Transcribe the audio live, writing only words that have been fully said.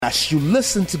As you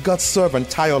listen to God's servant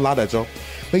Tayo Ladajo,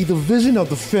 may the vision of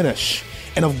the finish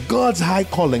and of God's high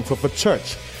calling for the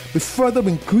church be further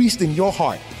increased in your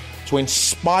heart to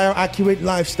inspire accurate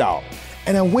lifestyle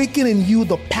and awaken in you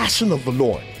the passion of the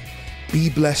Lord.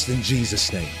 Be blessed in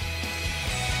Jesus' name.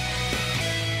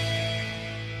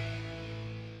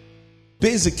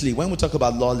 Basically, when we talk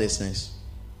about lawlessness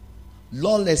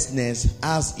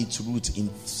has its root in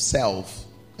self.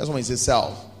 That's why it says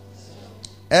self.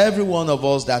 Every one of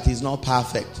us that is not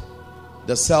perfect,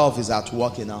 the self is at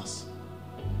work in us.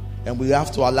 And we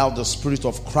have to allow the Spirit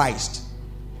of Christ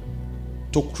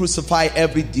to crucify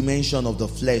every dimension of the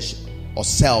flesh or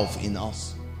self in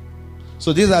us.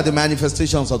 So these are the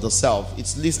manifestations of the self.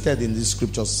 It's listed in these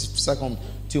scriptures, 2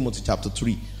 Timothy chapter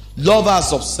 3.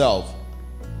 Lovers of self.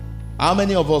 How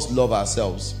many of us love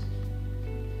ourselves?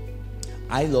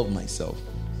 I love myself.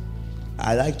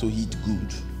 I like to eat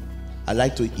good. I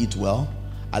like to eat well.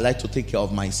 I like to take care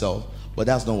of myself. But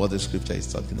that's not what the scripture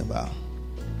is talking about.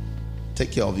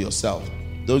 Take care of yourself.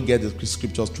 Don't get the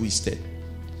scriptures twisted.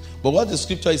 But what the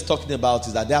scripture is talking about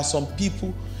is that there are some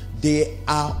people, they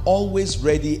are always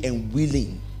ready and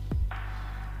willing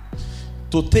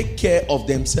to take care of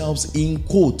themselves, in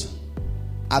quote,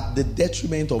 at the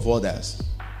detriment of others.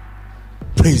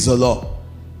 Praise the Lord.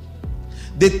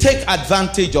 They take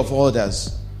advantage of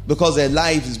others because their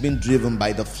life is being driven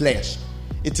by the flesh.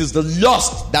 It is the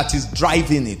lust that is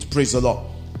driving it. Praise the Lord.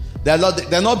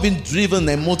 They're not being driven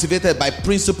and motivated by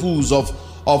principles of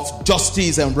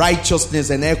justice and righteousness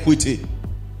and equity.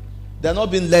 They're not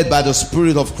being led by the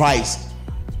Spirit of Christ.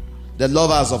 They're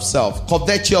lovers of self.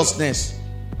 Covetousness.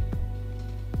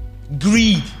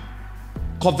 Greed.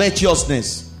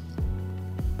 Covetousness.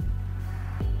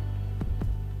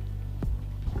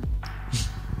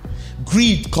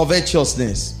 Greed,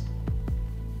 covetousness.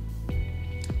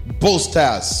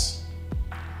 Boasters.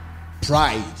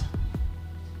 Pride.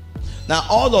 Now,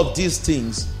 all of these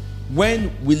things,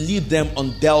 when we leave them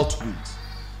undealt with,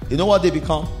 you know what they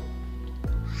become?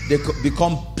 They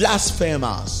become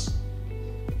blasphemers.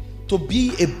 To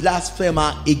be a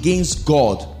blasphemer against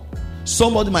God,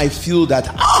 somebody might feel that,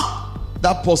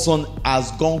 that person has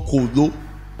gone kolo.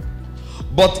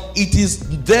 But it is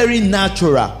very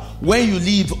natural when you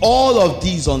leave all of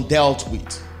these undealt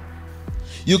with.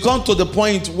 You come to the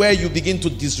point where you begin to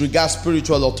disregard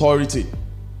spiritual authority.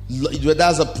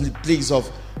 That's a place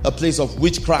of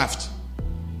witchcraft.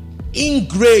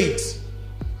 Ingrate.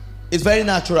 It's very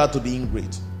natural to be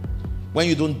ingrate when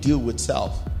you don't deal with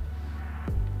self.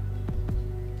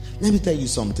 Let me tell you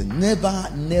something.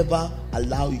 Never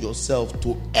allow yourself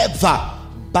to ever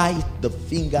bite the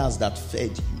fingers that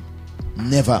fed you.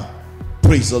 Never.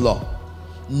 Praise the Lord.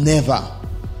 Never.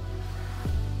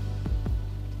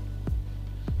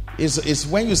 It's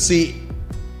when you see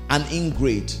an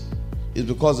ingrate, it's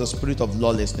because the spirit of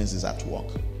lawlessness is at work.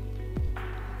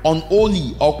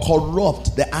 Unholy or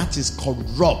corrupt, the act is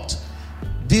corrupt.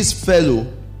 This fellow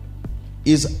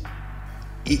he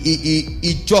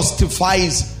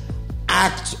justifies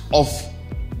acts of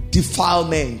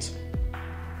defilement,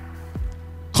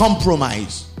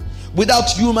 compromise, without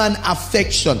human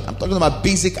affection. I'm talking about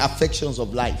basic affections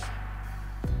of life.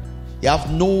 You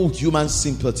have no human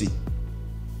sympathy.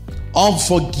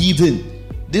 Unforgiving.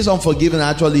 This unforgiving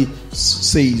actually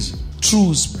says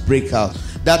truce breaker.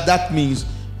 That means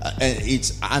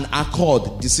it's an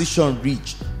accord, decision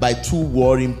reached by two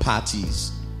warring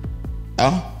parties.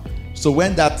 So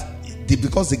when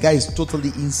because the guy is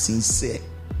totally insincere,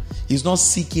 he's not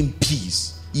seeking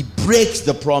peace. He breaks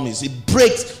the promise. He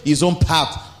breaks his own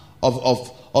part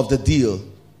of the deal.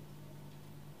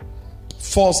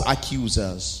 False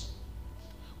accusers,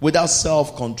 without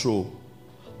self-control,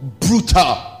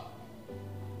 brutal.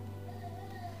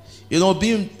 You know,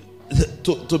 this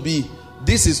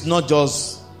is not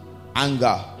just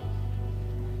anger.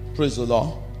 Praise the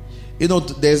Lord. You know,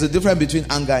 there's a difference between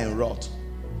anger and wrath.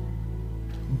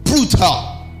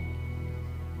 Brutal.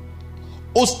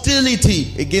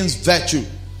 Hostility against virtue.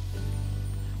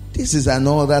 This is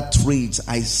another trait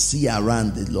I see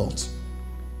around a lot.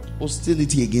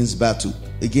 Hostility against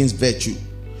virtue.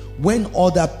 When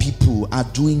other people are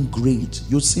doing great,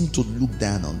 you seem to look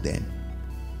down on them.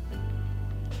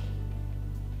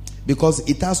 Because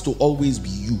it has to always be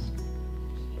you.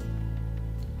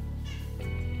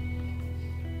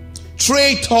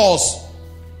 Traitors.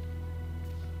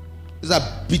 These are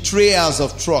betrayers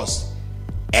of trust.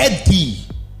 Eddie.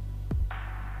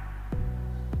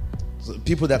 So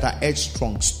people that are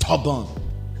headstrong, stubborn.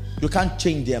 You can't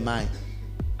change their mind.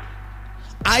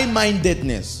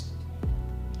 High-mindedness.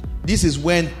 This is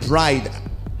when pride.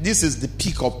 This is the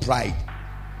peak of pride.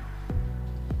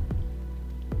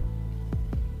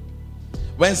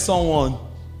 when someone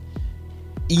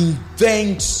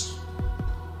invents,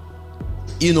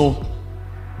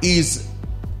 his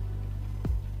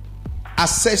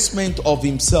assessment of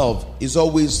himself is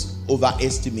always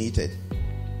overestimated.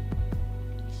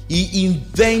 He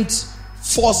invents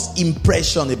false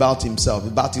impression about himself,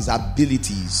 about his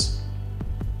abilities.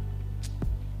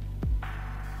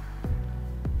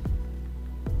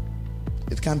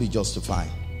 It can't be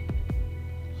justified.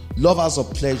 Lovers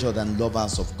of pleasure than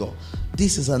lovers of God.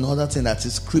 This is another thing that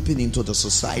is creeping into the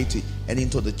society and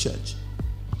into the church.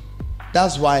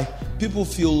 That's why people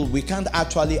feel we can't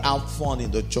actually have fun in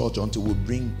the church until we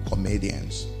bring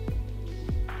comedians.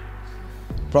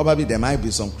 Probably there might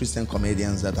be some Christian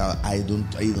comedians that I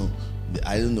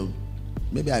don't know.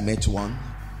 Maybe I met one.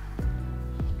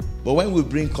 But when we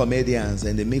bring comedians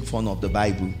and they make fun of the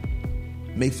Bible,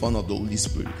 make fun of the Holy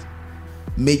Spirit,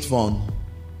 make fun.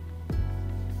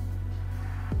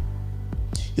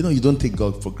 You don't take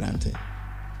God for granted.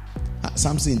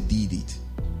 Samson did it.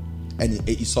 And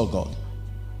he saw God.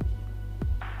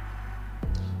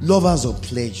 Lovers of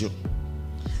pleasure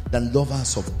than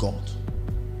lovers of God.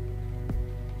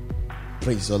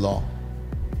 Praise the Lord.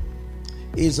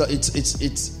 It's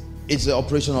the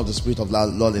operation of the spirit of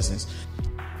lawlessness.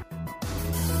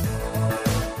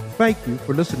 Thank you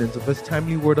for listening to this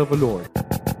timely word of the Lord.